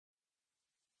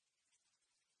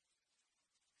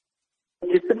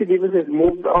Gift of the Givers has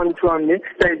moved on to our next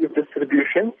stage of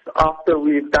distribution after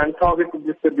we've done targeted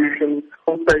distribution,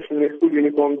 home stationery, school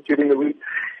uniforms during the week.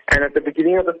 And at the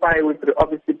beginning of the fire, we could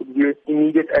obviously produce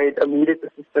immediate aid, immediate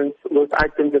assistance with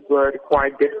items that were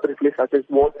required desperately, such as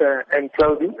water and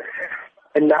clothing.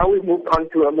 And now we've moved on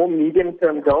to a more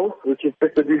medium-term goal, which is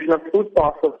distribution of food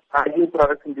parcels, hygiene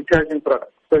products, and detergent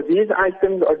products. So these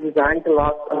items are designed to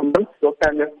last a month for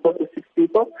families of 4 to 6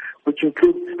 people, which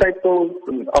includes staples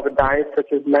of a diet such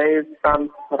as maize,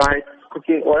 rice,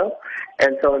 cooking oil,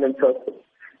 and so on and so forth.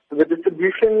 The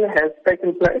distribution has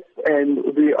taken place, and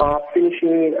we are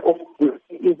finishing off. We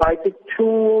invited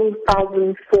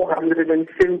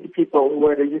 2,470 people who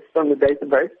were registered on the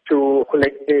database to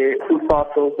collect their food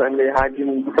parcels and their hygiene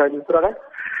and detergent products.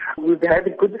 We've had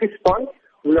a good response.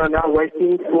 We are now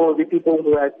waiting for the people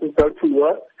who have to go to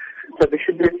work. So there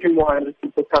should be a few more hundred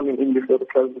people coming in before the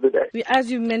close of the day. As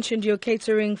you mentioned, you're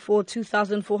catering for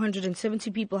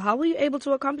 2,470 people. How were you able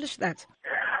to accomplish that?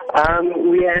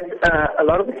 We had a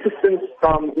lot of assistance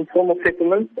from informal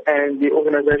settlements and the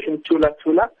organization Tula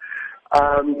Tula.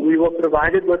 We were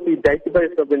provided with the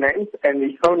database of the names and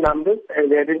the phone numbers, and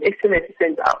we had an SMS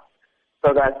sent out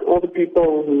so that all the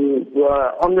people who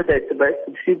were on the database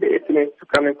received the SMS to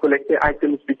come and collect their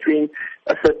items between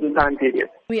a certain time period.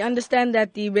 We understand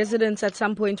that the residents at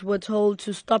some point were told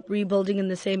to stop rebuilding in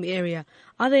the same area.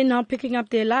 Are they now picking up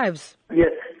their lives?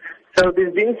 Yes. So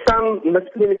there's been some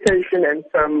miscommunication and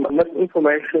some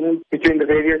misinformation between the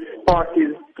various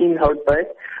parties in Hout Bay.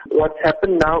 What's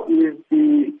happened now is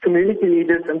the community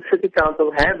leaders and city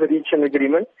council have reached an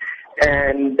agreement,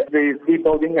 and the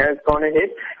rebuilding has gone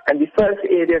ahead. And the first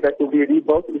area that will be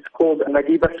rebuilt is called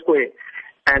Madiba Square.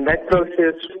 And that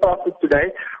process started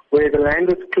today, where the land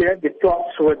was cleared, the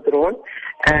plots were drawn,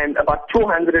 and about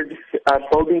 200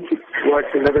 building kits were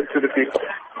delivered to the people.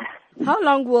 How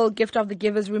long will Gift of the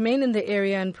Givers remain in the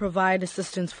area and provide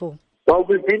assistance for? Well,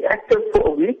 we've been active for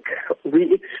a week.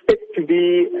 We expect to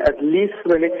be at least for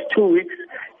the next 2 weeks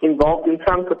involved in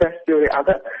some capacity or the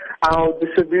other. Our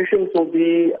distributions will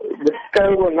be, the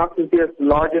scale will not be as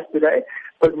large as today,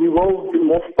 but we will do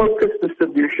more focused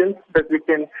distributions that we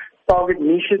can target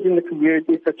niches in the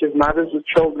community, such as mothers with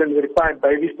children who require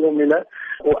baby formula,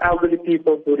 or elderly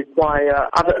people who require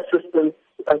other assistance,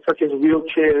 such as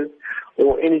wheelchairs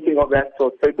or anything of that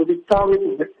sort. So it will be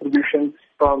targeted distributions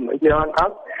from here on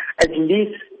out, at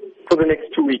least for the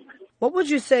next 2 weeks. What would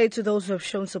you say to those who have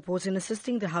shown support in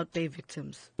assisting the Hout Bay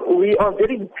victims? We are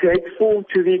very grateful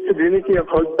to the community of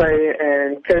Hout Bay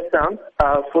and Cape Town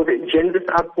for the generous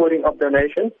outpouring of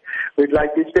donations. We'd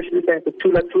like to especially thank the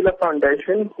Tula Tula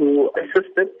Foundation, who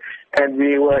assisted and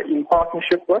we were in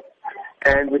partnership with.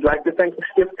 And we'd like to thank the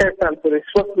City of Cape Town for their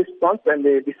swift response and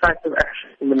their decisive action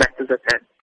in the matters at hand.